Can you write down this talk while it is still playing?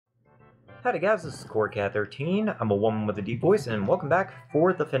Howdy guys, this is CoreCat13. I'm a woman with a deep voice, and welcome back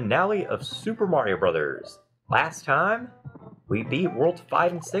for the finale of Super Mario Bros. Last time, we beat Worlds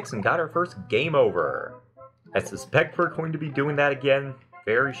 5 and 6 and got our first game over. I suspect we're going to be doing that again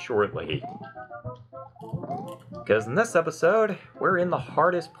very shortly. Because in this episode, we're in the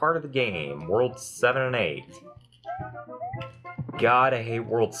hardest part of the game, Worlds 7 and 8. God, I hate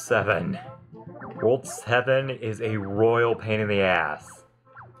World 7. World 7 is a royal pain in the ass.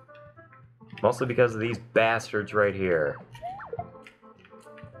 Mostly because of these bastards right here.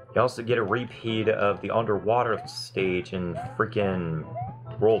 You also get a repeat of the underwater stage in freaking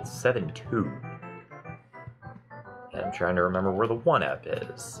World 7 2. And I'm trying to remember where the 1-up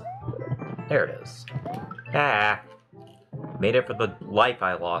is. There it is. Ah! Made it for the life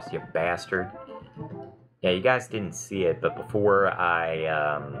I lost, you bastard. Yeah, you guys didn't see it, but before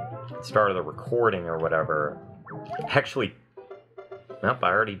I started the recording or whatever, actually, nope, I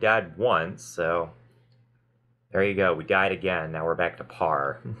already died once, so there you go, we died again, now we're back to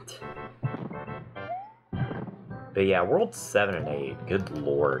par. But yeah, World 7 and 8, good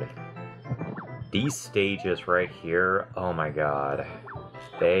lord. These stages right here, oh my god,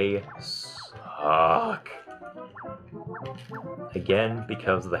 they suck. Again,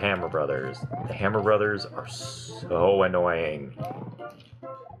 because of the Hammer Brothers. The Hammer Brothers are so annoying.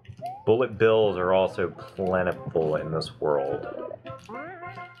 Bullet bills are also plentiful in this world.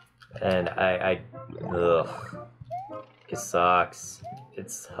 And ugh. It sucks. It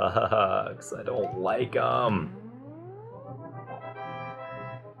sucks. I don't like them.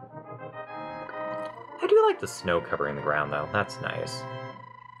 I do like the snow covering the ground, though. That's nice.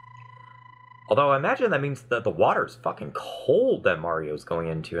 Although I imagine that means that the water's fucking cold that Mario's going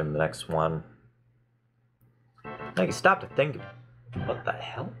into in the next one. Now you stop to think, what the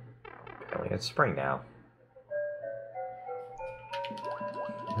hell? Apparently it's spring now.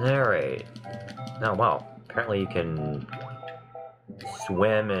 Alright. Oh, well, apparently you can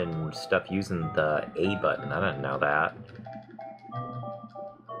swim and stuff using the A button. I didn't know that.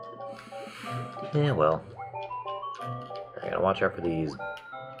 Yeah, well. I gotta watch out for these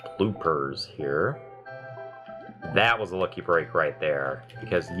bloopers here. That was a lucky break right there,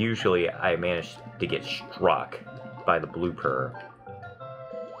 because usually I managed to get struck by the blooper.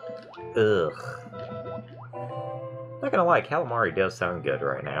 Ugh. Not gonna lie, calamari does sound good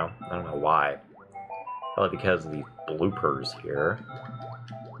right now. I don't know why. Probably because of these bloopers here.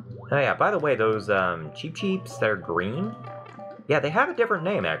 Oh yeah, by the way, those Cheep Cheeps that are green, yeah, they have a different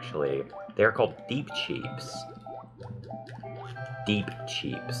name actually. They're called Deep Cheeps. Deep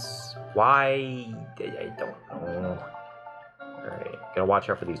Cheeps. Why? I don't know. Alright, gotta watch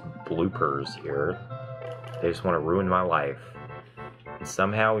out for these bloopers here. They just want to ruin my life. And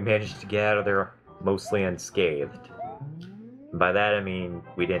somehow we managed to get out of there mostly unscathed. And by that I mean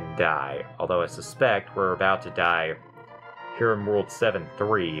we didn't die. Although I suspect we're about to die here in World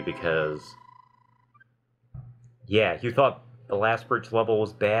 7-3 because... yeah, you thought the last bridge level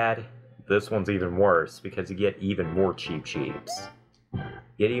was bad? This one's even worse because you get even more Cheep Cheeps.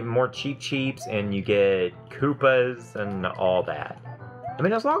 You get even more Cheep Cheeps and you get Koopas and all that. I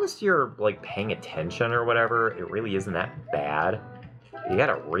mean, as long as you're, like, paying attention or whatever, it really isn't that bad. You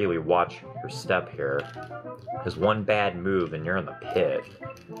gotta really watch your step here. Because one bad move and you're in the pit.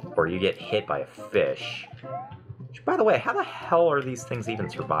 Or you get hit by a fish. Which, by the way, how the hell are these things even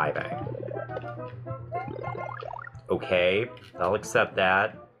surviving? Okay, I'll accept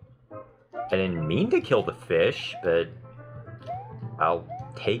that. I didn't mean to kill the fish, but I'll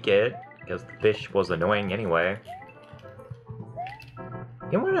take it, because the fish was annoying anyway.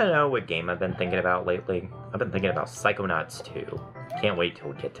 You want to know what game I've been thinking about lately? I've been thinking about Psychonauts 2. Can't wait till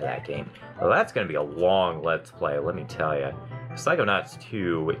we get to that game. Well, that's going to be a long Let's Play, let me tell you. Psychonauts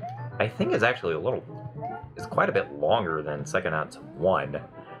 2, I think is actually it's quite a bit longer than Psychonauts 1.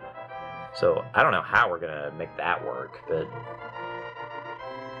 So, I don't know how we're going to make that work, but...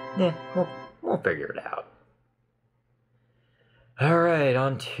 yeah, we'll figure it out. Alright,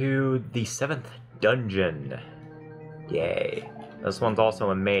 on to the 7th dungeon. Yay. This one's also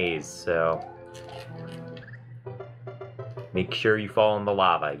a maze, so... make sure you fall in the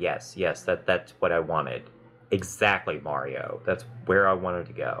lava. Yes, that's what I wanted. Exactly, Mario. That's where I wanted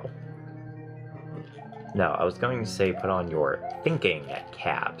to go. No, I was going to say put on your thinking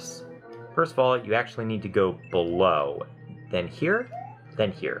caps. First of all, you actually need to go below. Then here,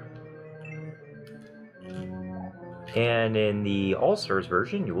 then here. And in the All-Stars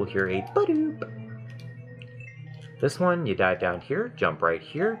version, you will hear a ba-doop. This one, you dive down here, jump right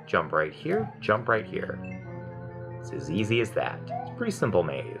here, jump right here, jump right here. It's as easy as that. It's a pretty simple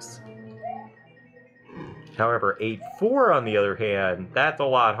maze. However, 8-4 on the other hand, that's a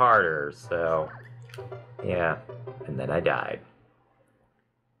lot harder, so... yeah, and then I died.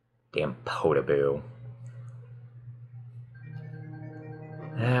 Damn Potaboo.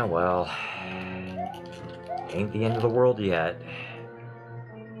 Ah, well... ain't the end of the world yet.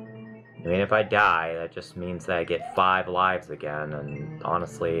 I mean, if I die, that just means that I get 5 lives again, and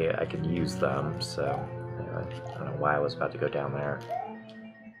honestly, I could use them, so... anyway, I don't know why I was about to go down there.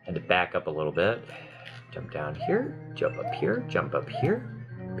 Had to back up a little bit. Jump down here, jump up here, jump up here.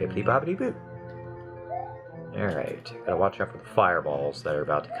 Bippity-boppity-boo. Alright, gotta watch out for the fireballs that are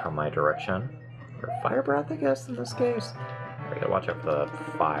about to come my direction. Or fire breath, I guess, in this case. I gotta watch out for the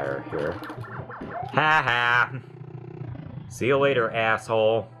fire here. Ha ha! See you later,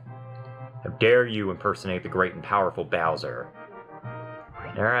 asshole. How dare you impersonate the great and powerful Bowser.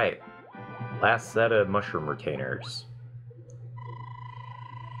 Alright, last set of mushroom retainers.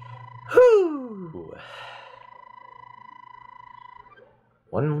 Whew!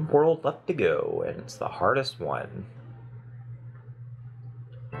 One world left to go, and it's the hardest one.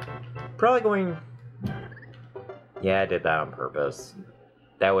 Probably going... yeah, I did that on purpose.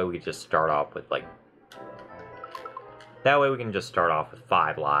 That way we can just start off with, like... that way we can just start off with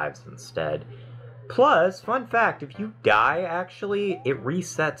 5 lives instead. Plus, fun fact, if you die, actually, it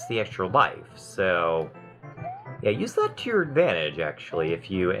resets the extra life. So, yeah, use that to your advantage, actually, if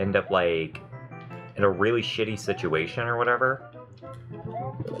you end up, like, in a really shitty situation or whatever,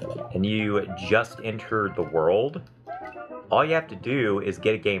 and you just entered the world, all you have to do is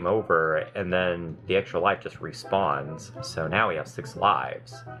get a game over, and then the extra life just respawns. So now we have 6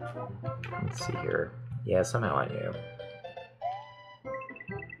 lives. Let's see here. Yeah, somehow I knew.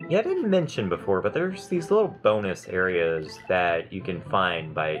 Yeah, I didn't mention before, but there's these little bonus areas that you can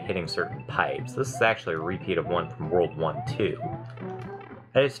find by hitting certain pipes. This is actually a repeat of one from World 1 too.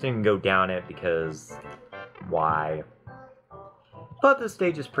 I just didn't go down it because... why? But this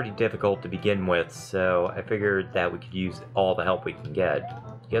stage is pretty difficult to begin with, so I figured that we could use all the help we can get.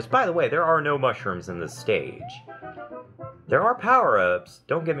 Yes, by the way, there are no mushrooms in this stage. There are power-ups,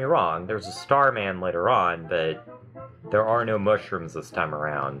 don't get me wrong, there's a Starman later on, but there are no mushrooms this time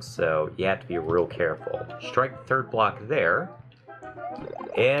around, so you have to be real careful. Strike the 3rd block there,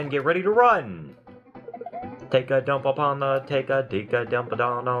 and get ready to run! Take a dump upon the, take a dump on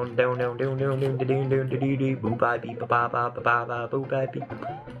down down down down down down down down down boo bye beep ba ba ba ba ba boo bye beep.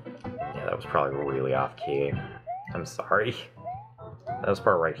 Yeah, that was probably really off key. I'm sorry. That was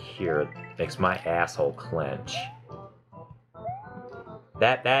part right here makes my asshole clench.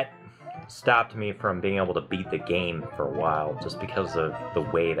 That stopped me from being able to beat the game for a while just because of the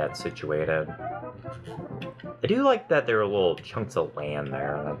way that's situated. I do like that there are little chunks of land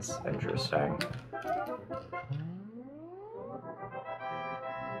there. That's interesting.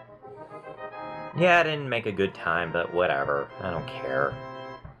 Yeah, I didn't make a good time, but whatever. I don't care.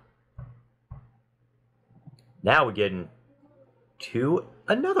 Now we get into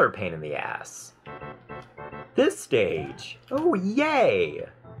another pain in the ass. This stage! Oh, yay!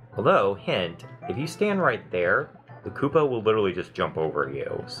 Although, hint, if you stand right there, the Koopa will literally just jump over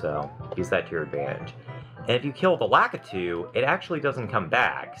you, so use that to your advantage. And if you kill the Lakitu, it actually doesn't come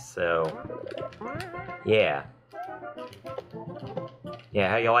back, so... yeah. Yeah,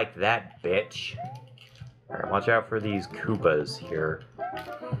 how you like that, bitch? Alright, watch out for these Koopas here.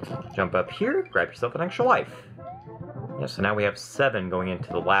 Jump up here, grab yourself an extra life. Yeah, so now we have 7 going into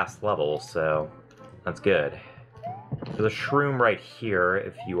the last level, so that's good. There's a shroom right here,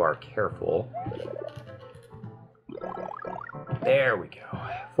 if you are careful. There we go.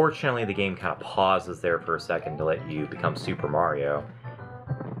 Fortunately, the game kind of pauses there for a second to let you become Super Mario.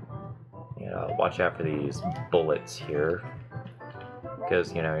 Yeah, watch out for these bullets here.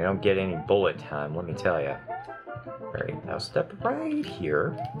 Because, you know, you don't get any bullet time, let me tell you. Alright, now step right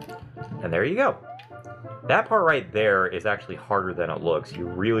here. And there you go. That part right there is actually harder than it looks. You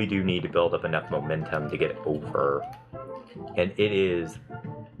really do need to build up enough momentum to get over. And it is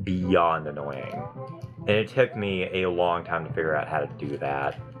beyond annoying. And it took me a long time to figure out how to do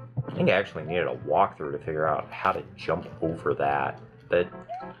that. I think I actually needed a walkthrough to figure out how to jump over that. But,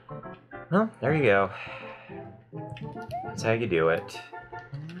 well, there you go. That's how you do it.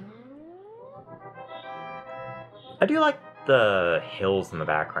 I do like the hills in the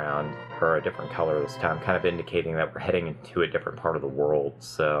background are a different color this time, kind of indicating that we're heading into a different part of the world,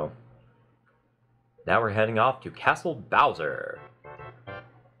 so... now we're heading off to Castle Bowser.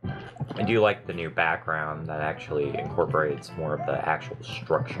 I do like the new background that actually incorporates more of the actual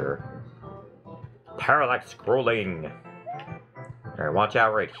structure. Parallax scrolling! Alright, watch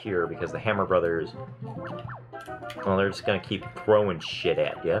out right here, because the Hammer Brothers... well, they're just gonna keep throwing shit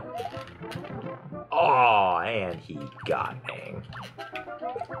at you. Oh, and he got me.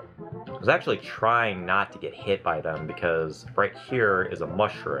 I was actually trying not to get hit by them because right here is a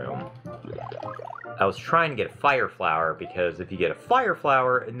mushroom. I was trying to get a fire flower because if you get a fire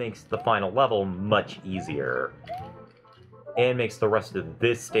flower, it makes the final level much easier. And makes the rest of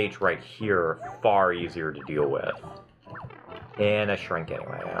this stage right here far easier to deal with. And I shrink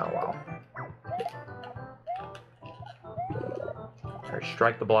anyway, oh well. Alright,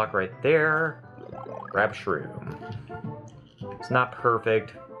 strike the block right there. Grab a shroom. It's not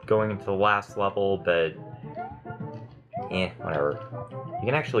perfect going into the last level, but whatever. You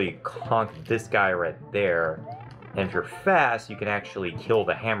can actually conk this guy right there, and if you're fast, you can actually kill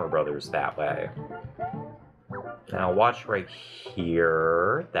the Hammer Brothers that way. Now watch right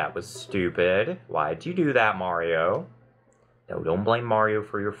here. That was stupid. Why'd you do that, Mario? No, don't blame Mario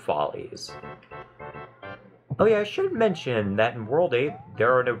for your follies. Oh yeah, I should mention that in World 8,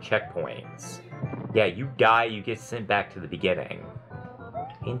 there are no checkpoints. Yeah, you die, you get sent back to the beginning.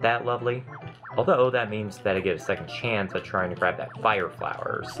 Ain't that lovely? Although, that means that I get a second chance at trying to grab that fire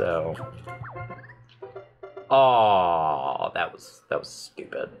flower, so... Oh, that was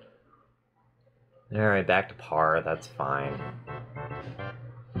stupid. Alright, back to par, that's fine.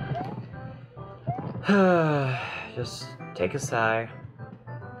 Just take a sigh.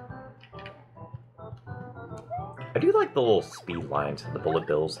 I do like the little speed lines that the bullet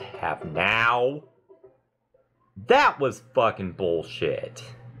bills have now. That was fucking bullshit.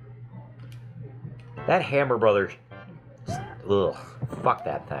 That Hammer Brothers... Ugh, fuck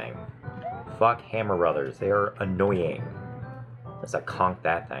that thing. Fuck Hammer Brothers, they are annoying. As I conk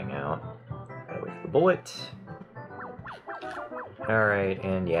that thing out. Gotta wait for the bullet. Alright,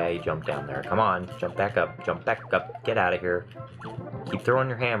 and yeah, you jump down there. Come on, jump back up, get out of here. Keep throwing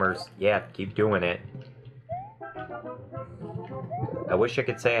your hammers. Yeah, keep doing it. I wish I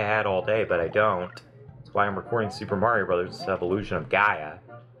could say I had all day, but I don't. That's why I'm recording Super Mario Bros. Evolution of Gaia.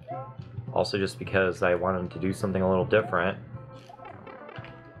 Also just because I wanted to do something a little different.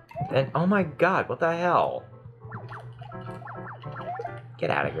 And, oh my god, what the hell? Get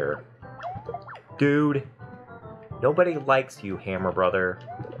out of here. Dude. Nobody likes you, Hammer Brother.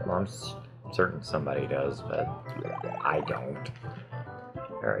 Well, I'm certain somebody does, but I don't.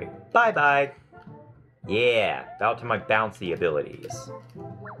 Alright, bye-bye. Yeah, out to my bouncy abilities.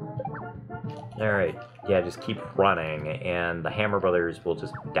 Alright, yeah, just keep running, and the Hammer Brothers will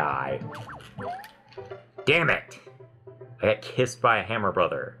just die. Damn it! I got kissed by a Hammer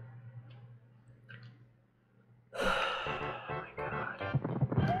Brother. Oh my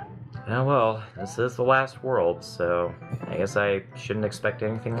god. Oh well, this is the last world, so I guess I shouldn't expect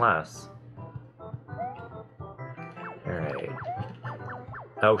anything less. Alright.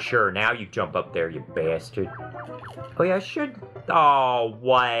 Oh, sure, now you jump up there, you bastard. Oh, yeah, I should... Oh,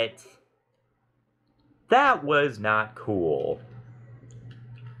 what? That was not cool.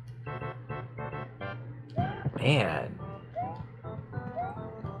 Man.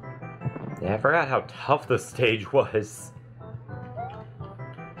 Yeah, I forgot how tough the stage was.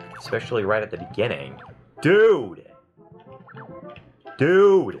 Especially right at the beginning. Dude!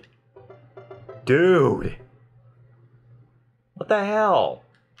 Dude! Dude! What the hell?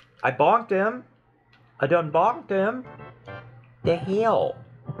 I bonked him. I done bonked him. The hell?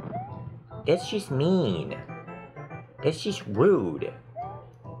 That's just mean. That's just rude.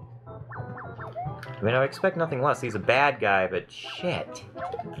 I mean, I expect nothing less. He's a bad guy, but shit.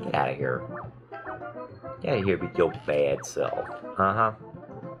 Get out of here. Get out of here with your bad self. Uh-huh.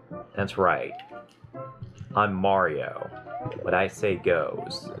 That's right. I'm Mario. What I say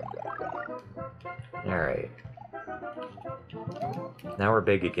goes. Alright. Now we're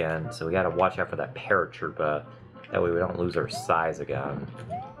big again, so we gotta watch out for that paratroopa. That way we don't lose our size again.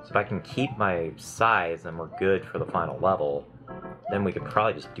 So if I can keep my size, then we're good for the final level. Then we could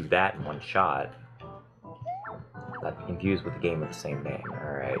probably just do that in one shot. Not be confused with the game with the same name.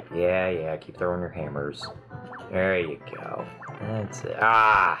 Alright, yeah, keep throwing your hammers. There you go. That's it.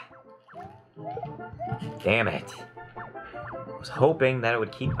 Ah! Damn it. I was hoping that it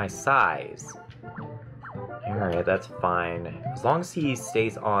would keep my size. Alright, that's fine. As long as he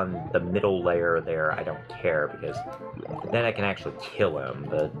stays on the middle layer there, I don't care, because then I can actually kill him,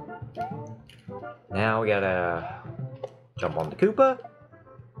 but... Now we gotta jump on the Koopa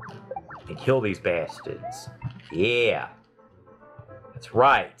and kill these bastards. Yeah! That's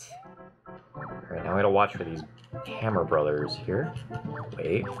right! Alright, now we gotta watch for these Hammer Brothers here.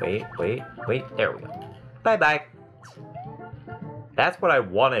 Wait, there we go. Bye-bye! That's what I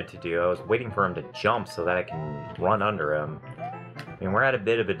wanted to do. I was waiting for him to jump so that I can run under him. I mean, we're at a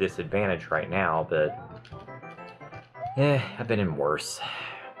bit of a disadvantage right now, but... I've been in worse.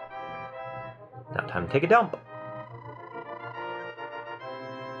 Not time to take a dump.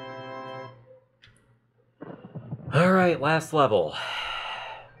 Alright, last level.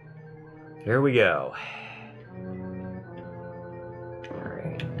 Here we go.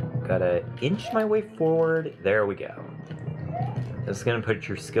 Alright, gotta inch my way forward. There we go. This is gonna put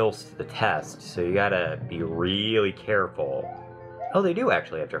your skills to the test, so you gotta be really careful. Oh, they do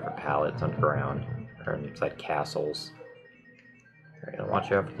actually have different palettes underground, or inside castles. Alright,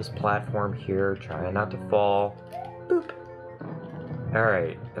 watch out for this platform here, trying not to fall. Boop!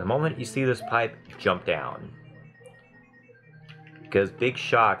 Alright, the moment you see this pipe, jump down. Because big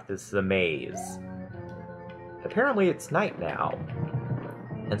shock, this is a maze. Apparently it's night now.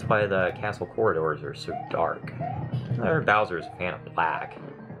 That's why the castle corridors are so dark. I heard Bowser's a fan of black.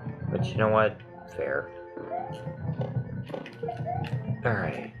 But you know what? Fair.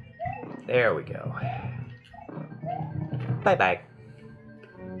 Alright. There we go. Bye-bye.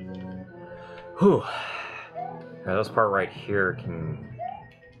 Whew. Now, this part right here can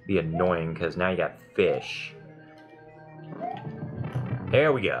be annoying, because now you got fish.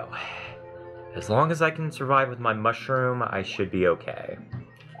 There we go. As long as I can survive with my mushroom, I should be okay.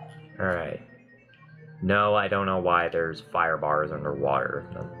 Alright. No, I don't know why there's fire bars underwater.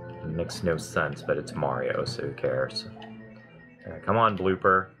 It makes no sense, but it's Mario, so who cares? Alright, come on,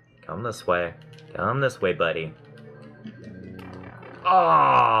 Blooper. Come this way. Come this way, buddy.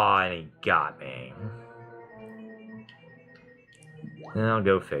 Oh, and he got me. I'll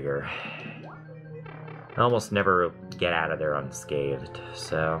go figure. I almost never get out of there unscathed,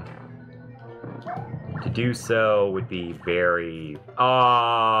 so... To do so would be very...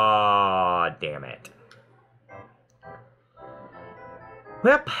 damn it.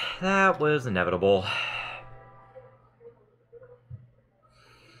 Yep, that was inevitable.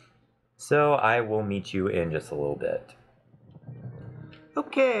 So I will meet you in just a little bit.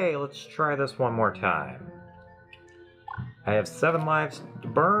 Okay, let's try this one more time. I have 7 lives to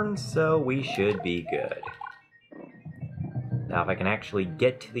burn, so we should be good. Now, if I can actually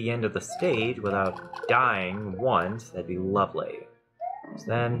get to the end of the stage without dying once, that'd be lovely. So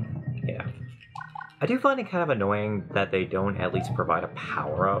then, yeah. I do find it kind of annoying that they don't at least provide a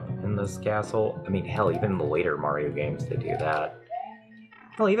power-up in this castle. I mean, hell, even in the later Mario games they do that.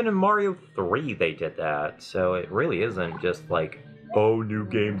 Hell, even in Mario 3 they did that, so it really isn't just like, oh, new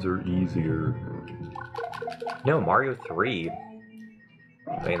games are easier. No, Mario 3,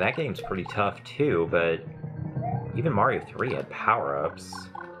 I mean, that game's pretty tough too, but even Mario 3 had power-ups.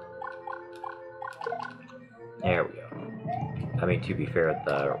 There we go. I mean, to be fair,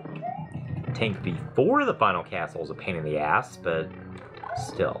 the tank before the final castle is a pain in the ass, but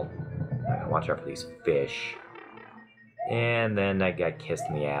still. I gotta watch out for these fish. And then I got kissed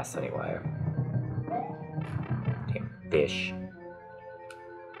in the ass anyway. Damn fish.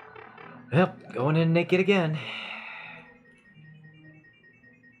 Yep, going in naked again.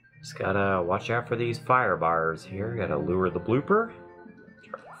 Just gotta watch out for these fire bars here. Gotta lure the Blooper.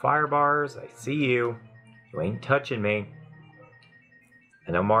 Fire bars, I see you. You ain't touching me.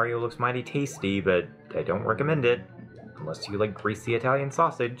 I know Mario looks mighty tasty, but I don't recommend it. Unless you like greasy Italian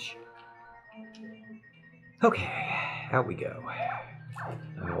sausage. Okay, out we go.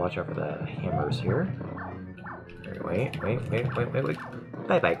 Watch out for the hammers here. Wait.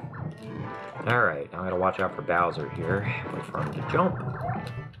 Bye-bye. Alright, now I gotta watch out for Bowser here. Wait for him to jump.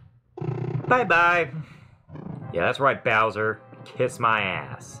 Bye-bye! Yeah, that's right, Bowser. Kiss my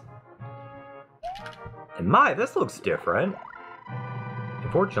ass. And my, this looks different.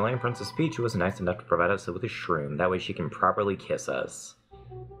 Unfortunately, Princess Peach was nice enough to provide us with a shroom. That way she can properly kiss us.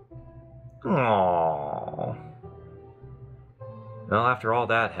 Aww. Well, after all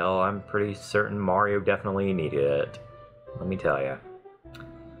that hell, I'm pretty certain Mario definitely needed it. Let me tell ya.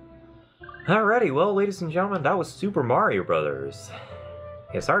 Alrighty, well, ladies and gentlemen, that was Super Mario Brothers.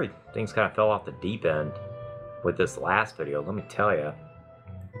 Yeah, sorry, things kind of fell off the deep end with this last video, let me tell ya.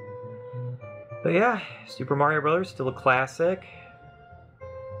 But yeah, Super Mario Brothers, still a classic.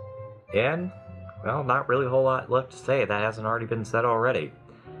 And, well, not really a whole lot left to say that hasn't already been said already.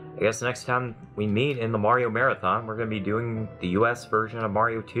 I guess next time we meet in the Mario Marathon, we're going to be doing the US version of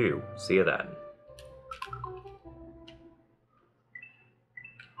Mario 2. See you then.